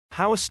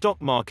How a stock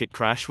market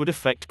crash would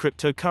affect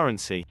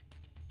cryptocurrency.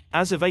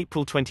 As of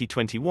April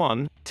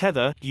 2021,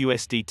 Tether,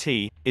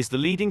 USDT, is the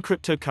leading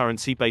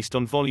cryptocurrency based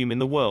on volume in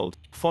the world,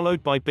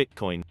 followed by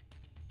Bitcoin.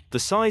 The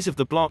size of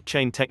the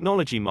blockchain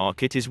technology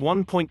market is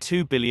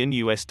 $1.2 billion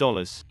US.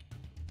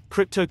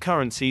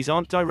 Cryptocurrencies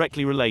aren't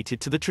directly related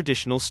to the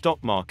traditional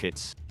stock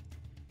markets.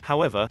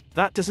 However,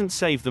 that doesn't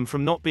save them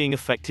from not being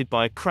affected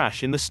by a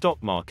crash in the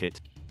stock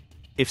market.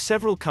 If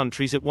several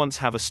countries at once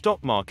have a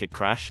stock market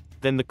crash,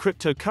 then the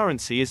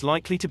cryptocurrency is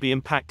likely to be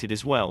impacted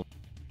as well.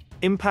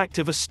 Impact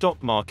of a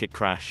stock market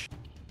crash.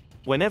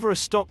 Whenever a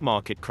stock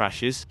market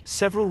crashes,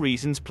 several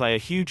reasons play a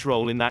huge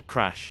role in that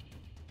crash.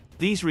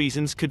 These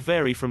reasons could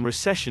vary from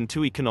recession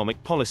to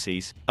economic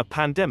policies, a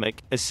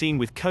pandemic, as seen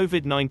with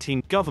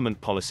COVID-19, government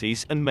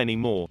policies, and many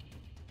more.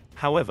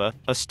 However,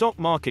 a stock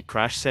market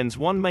crash sends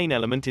one main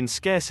element in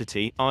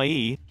scarcity,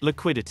 i.e.,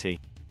 liquidity.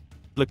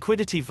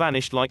 Liquidity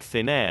vanished like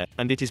thin air,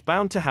 and it is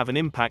bound to have an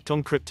impact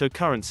on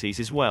cryptocurrencies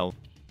as well.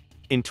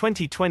 In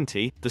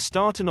 2020, the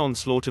start and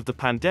onslaught of the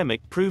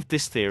pandemic proved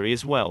this theory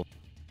as well.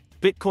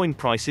 Bitcoin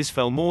prices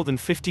fell more than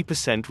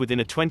 50% within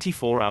a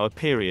 24-hour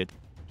period.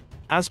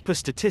 As per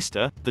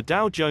Statista, the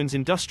Dow Jones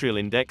Industrial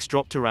Index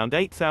dropped around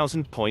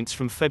 8,000 points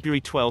from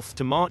February 12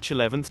 to March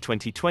 11,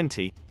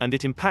 2020, and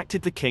it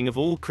impacted the king of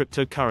all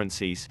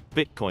cryptocurrencies,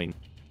 Bitcoin.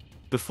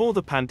 Before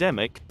the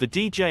pandemic, the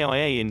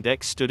DJIA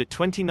index stood at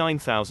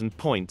 29,000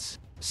 points,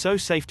 so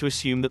safe to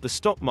assume that the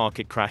stock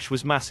market crash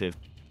was massive.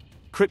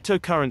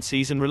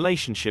 Cryptocurrencies and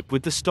relationship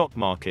with the stock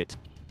market.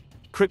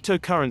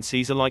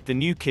 Cryptocurrencies are like the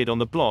new kid on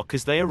the block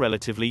as they are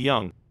relatively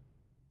young.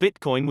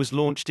 Bitcoin was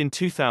launched in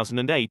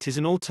 2008 as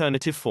an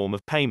alternative form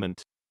of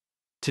payment.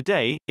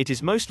 Today, it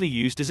is mostly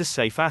used as a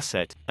safe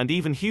asset, and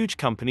even huge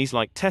companies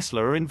like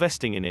Tesla are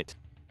investing in it.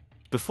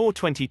 Before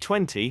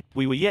 2020,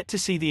 we were yet to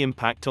see the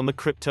impact on the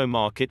crypto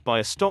market by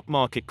a stock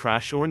market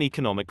crash or an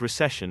economic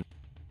recession.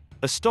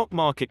 A stock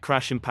market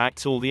crash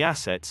impacts all the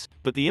assets,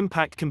 but the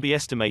impact can be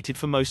estimated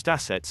for most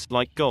assets,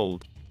 like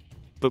gold.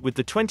 But with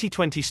the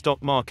 2020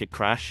 stock market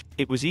crash,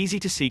 it was easy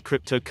to see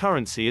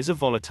cryptocurrency as a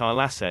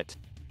volatile asset.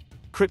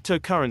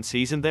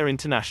 Cryptocurrencies and their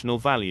international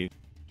value.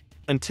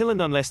 Until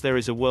and unless there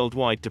is a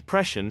worldwide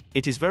depression,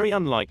 it is very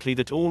unlikely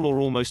that all or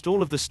almost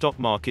all of the stock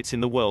markets in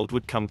the world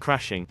would come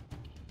crashing.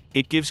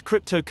 It gives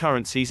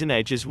cryptocurrencies an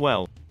edge as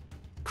well.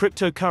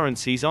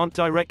 Cryptocurrencies aren't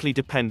directly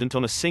dependent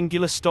on a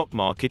singular stock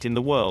market in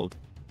the world.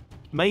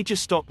 Major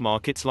stock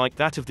markets like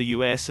that of the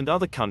US and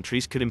other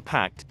countries could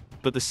impact,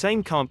 but the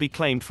same can't be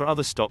claimed for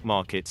other stock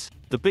markets.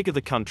 The bigger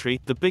the country,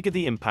 the bigger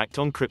the impact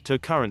on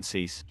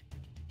cryptocurrencies.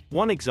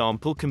 One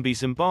example can be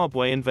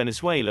Zimbabwe and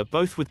Venezuela,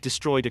 both with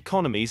destroyed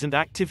economies and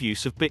active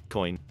use of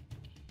Bitcoin.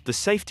 The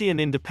safety and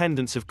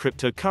independence of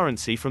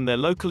cryptocurrency from their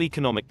local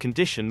economic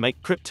condition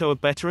make crypto a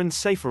better and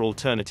safer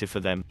alternative for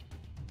them.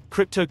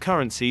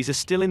 Cryptocurrencies are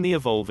still in the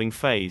evolving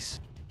phase.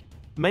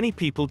 Many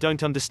people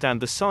don't understand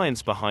the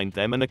science behind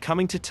them and are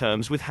coming to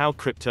terms with how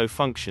crypto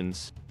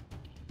functions.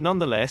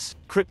 Nonetheless,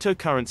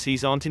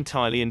 cryptocurrencies aren't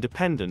entirely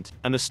independent,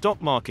 and a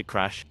stock market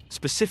crash,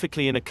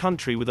 specifically in a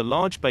country with a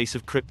large base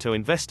of crypto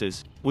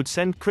investors, would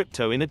send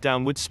crypto in a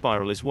downward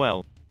spiral as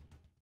well.